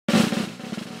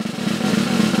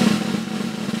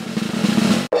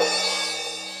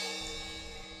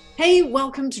Hey,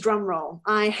 welcome to DrummRoll.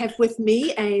 I have with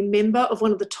me a member of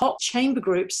one of the top chamber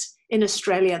groups in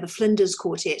Australia, the Flinders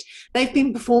Quartet. They've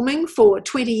been performing for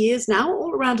 20 years now,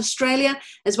 all around Australia,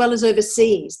 as well as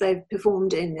overseas. They've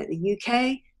performed in the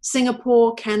UK,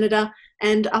 Singapore, Canada,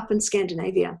 and up in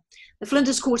Scandinavia. The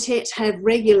Flinders Quartet have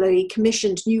regularly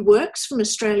commissioned new works from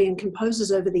Australian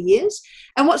composers over the years.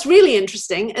 And what's really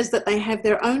interesting is that they have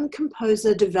their own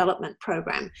composer development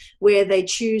program where they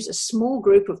choose a small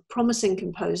group of promising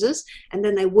composers and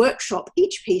then they workshop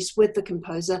each piece with the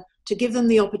composer to give them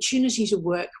the opportunity to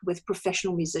work with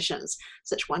professional musicians.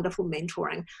 Such wonderful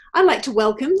mentoring. I'd like to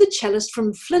welcome the cellist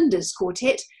from Flinders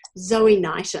Quartet, Zoe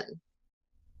Knighton.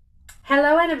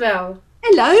 Hello, Annabelle.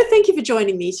 Hello, thank you for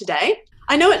joining me today.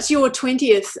 I know it's your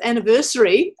 20th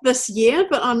anniversary this year,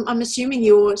 but I'm assuming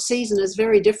your season is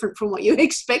very different from what you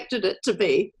expected it to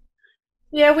be.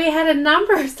 Yeah, we had a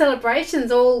number of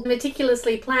celebrations all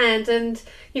meticulously planned, and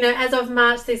as of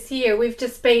March this year, we've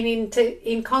just been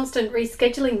in constant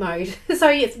rescheduling mode. So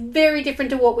it's very different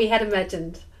to what we had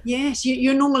imagined. Yes,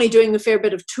 you're normally doing a fair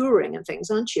bit of touring and things,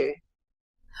 aren't you?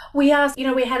 We asked,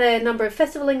 we had a number of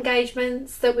festival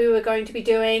engagements that we were going to be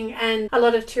doing and a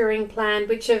lot of touring planned,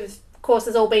 which of course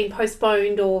has all been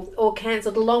postponed or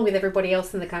cancelled along with everybody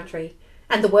else in the country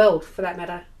and the world for that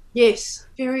matter. Yes,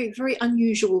 very, very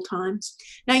unusual times.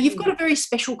 Now, you've got a very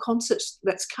special concert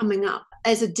that's coming up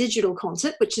as a digital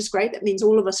concert, which is great. That means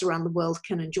all of us around the world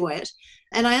can enjoy it.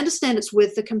 And I understand it's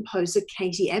with the composer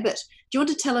Katy Abbott. Do you want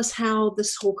to tell us how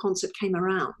this whole concert came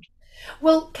around?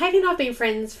 Well, Katy and I have been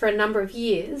friends for a number of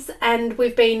years, and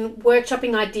we've been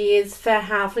workshopping ideas for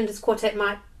how Flinders Quartet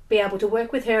might be able to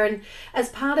work with her. And as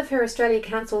part of her Australia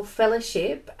Council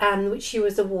Fellowship, which she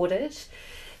was awarded,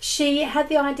 she had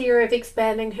the idea of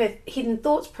expanding her Hidden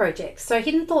Thoughts project. So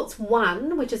Hidden Thoughts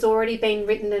 1, which has already been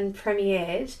written and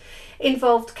premiered,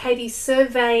 involved Katy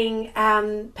surveying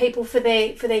people for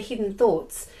their hidden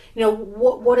thoughts.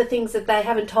 What are things that they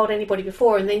haven't told anybody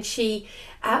before, and then she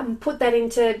put that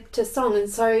into song. And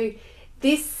so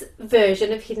this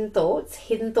version of Hidden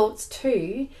Thoughts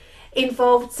 2,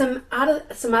 involved some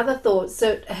other thoughts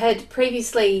that had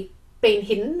previously been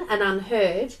hidden and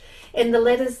unheard in the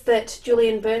letters that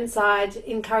Julian Burnside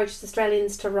encouraged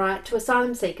Australians to write to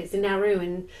asylum seekers in Nauru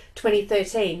in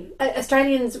 2013.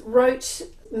 Australians wrote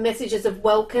messages of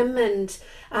welcome and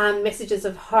messages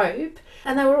of hope,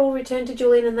 and they were all returned to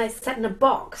Julian, and they sat in a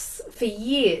box for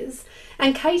years.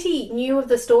 And Katy knew of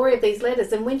the story of these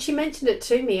letters, and when she mentioned it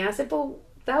to me, I said, well,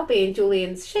 they'll be in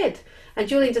Julian's shed. And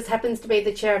Julian just happens to be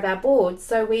the chair of our board,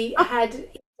 so we had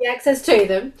access to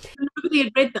them. Nobody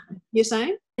had read them, you're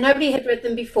saying? Nobody had read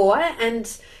them before,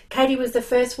 and Katy was the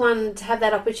first one to have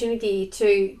that opportunity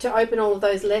to open all of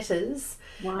those letters.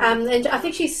 Wow. And I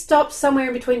think she stopped somewhere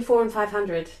in between 400 and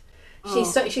 500.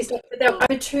 She stopped. There were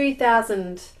over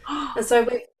 2,000, and so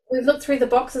we've looked through the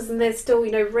boxes, and there's still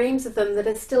reams of them that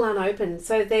are still unopened.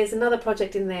 So there's another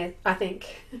project in there, I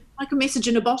think. Like a message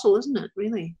in a bottle, isn't it?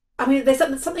 Really. I mean, there's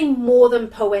something more than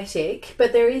poetic,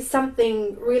 but there is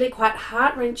something really quite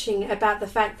heart-wrenching about the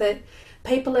fact that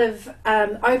people have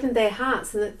opened their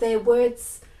hearts and that their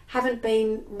words haven't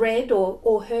been read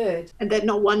or heard. And that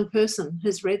not one person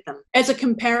has read them. As a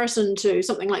comparison to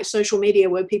something like social media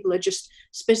where people are just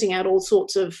spitting out all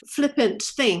sorts of flippant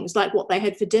things like what they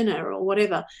had for dinner or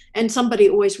whatever, and somebody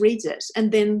always reads it.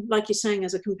 And then, like you're saying,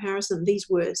 as a comparison, these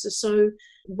words are so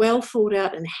well thought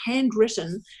out and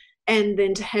handwritten, and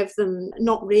then to have them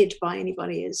not read by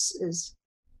anybody is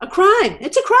a crime.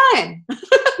 It's a crime.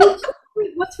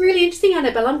 What's really interesting,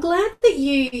 Annabelle, I'm glad that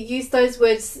you used those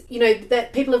words,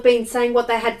 that people have been saying what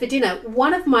they had for dinner.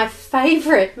 One of my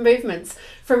favourite movements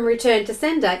from Return to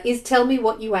Sender is tell me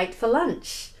what you ate for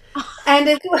lunch.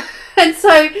 And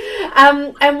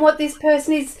what this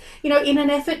person is, in an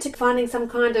effort to finding some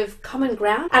kind of common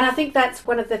ground. And I think that's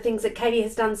one of the things that Katy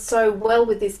has done so well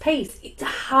with this piece. It's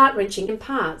heart-wrenching in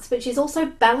parts, but she's also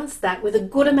balanced that with a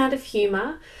good amount of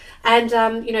humour and,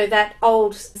 that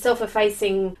old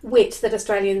self-effacing wit that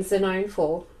Australians are known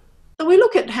for. So we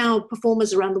look at how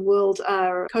performers around the world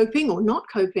are coping or not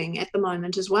coping at the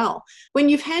moment as well. When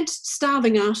you've had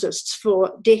starving artists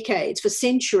for decades, for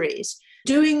centuries,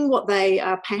 doing what they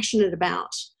are passionate about.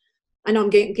 I know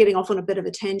I'm getting off on a bit of a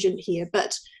tangent here,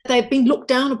 but they've been looked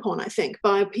down upon, I think,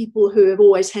 by people who have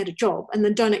always had a job and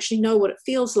then don't actually know what it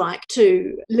feels like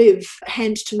to live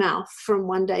hand to mouth from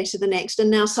one day to the next. And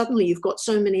now suddenly you've got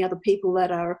so many other people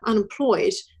that are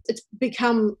unemployed. It's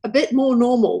become a bit more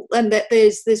normal, and that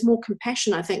there's more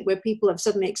compassion, I think, where people have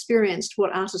suddenly experienced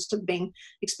what artists have been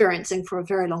experiencing for a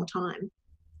very long time.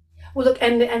 Well, look,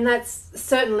 and that's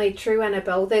certainly true,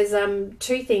 Annabelle. There's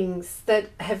two things that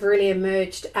have really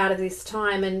emerged out of this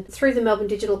time, and through the Melbourne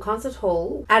Digital Concert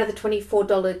Hall, out of the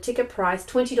 $24 ticket price,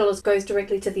 $20 goes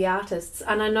directly to the artists.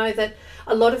 And I know that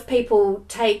a lot of people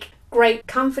take great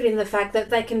comfort in the fact that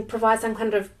they can provide some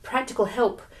kind of practical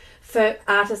help for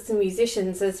artists and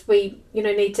musicians as we,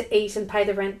 need to eat and pay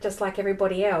the rent just like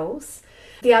everybody else.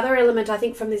 The other element, I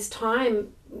think, from this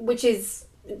time, which is,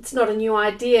 it's not a new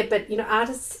idea, but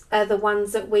artists are the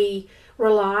ones that we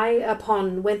rely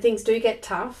upon when things do get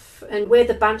tough, and we're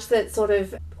the bunch that sort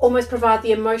of almost provide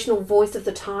the emotional voice of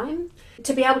the time.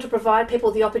 To be able to provide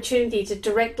people the opportunity to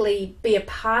directly be a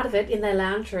part of it in their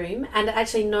lounge room and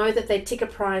actually know that their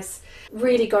ticket price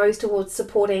really goes towards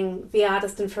supporting the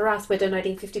artist, and for us, we're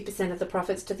donating 50% of the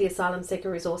profits to the Asylum Seeker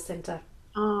Resource Centre.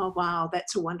 Oh, wow,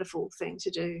 that's a wonderful thing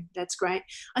to do. That's great.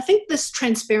 I think this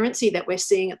transparency that we're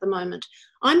seeing at the moment,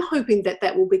 I'm hoping that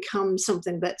that will become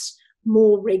something that's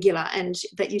more regular and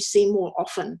that you see more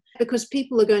often, because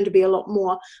people are going to be a lot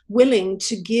more willing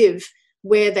to give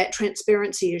where that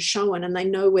transparency is shown and they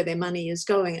know where their money is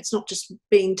going. It's not just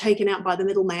being taken out by the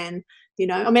middleman.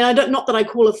 I mean, not that I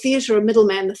call a theatre a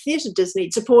middleman. The theatre does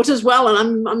need support as well,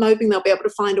 and I'm hoping they'll be able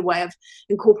to find a way of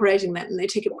incorporating that in their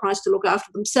ticket price to look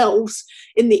after themselves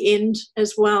in the end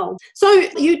as well. So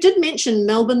you did mention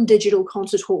Melbourne Digital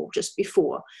Concert Hall just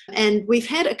before, and we've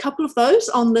had a couple of those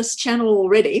on this channel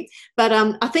already, but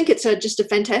I think it's just a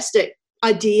fantastic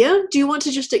idea. Do you want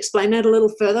to just explain that a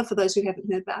little further for those who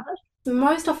haven't heard about it?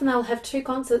 Most often they'll have two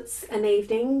concerts an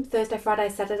evening, Thursday, Friday,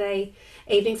 Saturday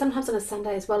evening, sometimes on a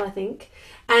Sunday as well, I think.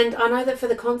 And I know that for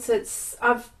the concerts,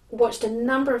 I've watched a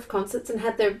number of concerts and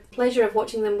had the pleasure of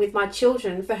watching them with my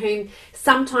children, for whom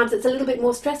sometimes it's a little bit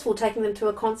more stressful taking them to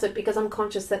a concert because I'm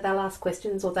conscious that they'll ask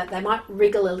questions or that they might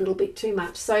wriggle a little bit too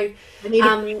much. So they'd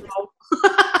always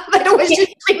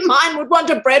just think mine would want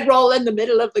a bread roll in the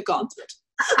middle of the concert.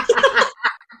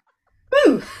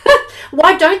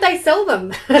 Why don't they sell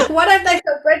them? Why don't they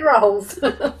sell bread rolls?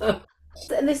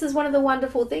 And this is one of the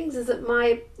wonderful things, is that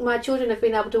my children have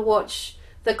been able to watch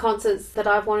the concerts that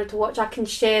I've wanted to watch. I can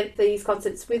share these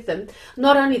concerts with them.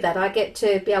 Not only that, I get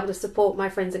to be able to support my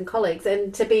friends and colleagues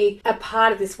and to be a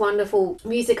part of this wonderful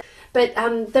music. But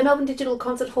the Melbourne Digital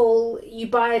Concert Hall, you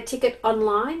buy a ticket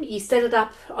online, you set it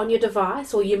up on your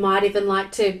device, or you might even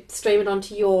like to stream it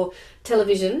onto your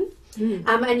television.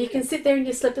 And you can sit there in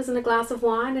your slippers and a glass of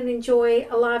wine and enjoy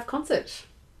a live concert.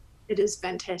 It is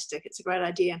fantastic. It's a great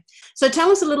idea. So tell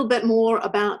us a little bit more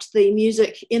about the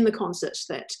music in the concert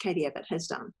that Katy Abbott has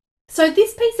done. So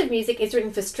this piece of music is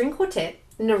written for string quartet,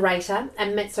 narrator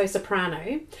and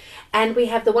mezzo-soprano, and we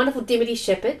have the wonderful Dimity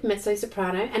Shepherd,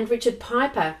 mezzo-soprano, and Richard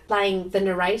Piper playing the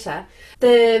narrator.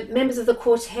 The members of the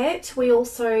quartet, we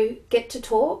also get to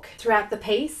talk throughout the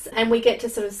piece, and we get to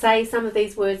sort of say some of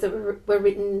these words that were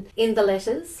written in the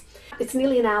letters. It's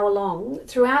nearly an hour long.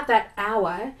 Throughout that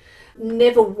hour,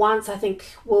 never once, I think,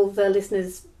 will the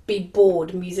listeners be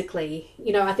bored musically.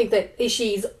 I think that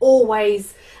she's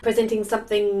always presenting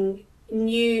something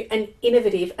new and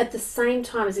innovative at the same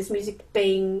time as this music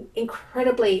being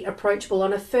incredibly approachable.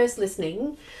 On a first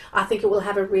listening, I think it will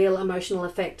have a real emotional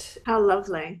effect. How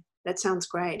lovely. That sounds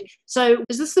great. So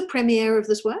is this the premiere of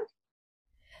this work?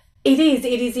 It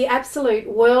is the absolute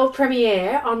world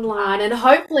premiere online, and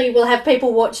hopefully we'll have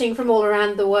people watching from all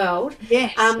around the world.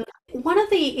 Yes. One of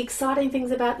the exciting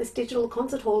things about this digital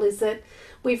concert hall is that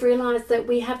we've realised that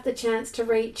we have the chance to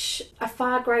reach a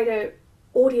far greater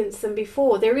audience than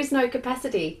before. There is no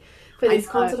capacity for this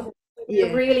concert hall.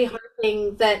 We're really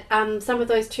hoping that some of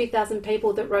those 2,000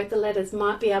 people that wrote the letters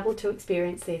might be able to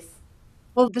experience this.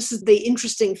 Well, this is the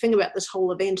interesting thing about this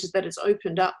whole event, is that it's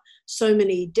opened up so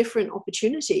many different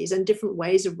opportunities and different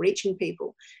ways of reaching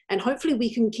people. And hopefully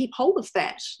we can keep hold of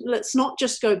that. Let's not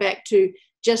just go back to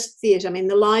just theatre. I mean,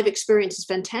 the live experience is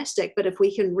fantastic, but if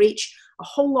we can reach a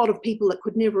whole lot of people that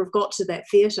could never have got to that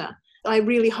theatre, I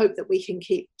really hope that we can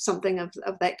keep something of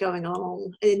that going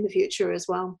along in the future as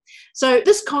well. So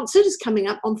this concert is coming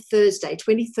up on Thursday,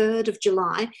 23rd of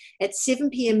July at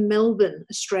 7 p.m. Melbourne,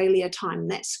 Australia time.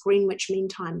 That's Greenwich Mean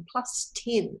Time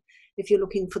 +10. If you're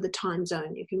looking for the time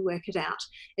zone, you can work it out.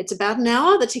 It's about an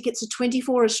hour. The tickets are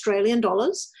 24 Australian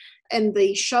dollars. And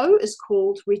the show is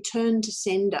called Return to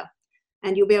Sender.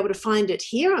 And you'll be able to find it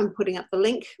here. I'm putting up the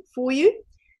link for you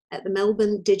at the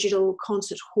Melbourne Digital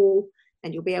Concert Hall,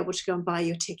 and you'll be able to go and buy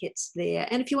your tickets there.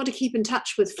 And if you want to keep in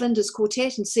touch with Flinders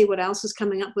Quartet and see what else is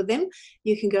coming up with them,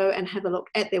 you can go and have a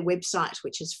look at their website,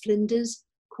 which is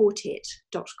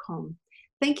flindersquartet.com.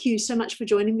 Thank you so much for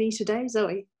joining me today,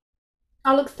 Zoe.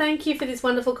 Oh, look, thank you for this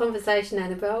wonderful conversation,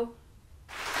 Annabelle.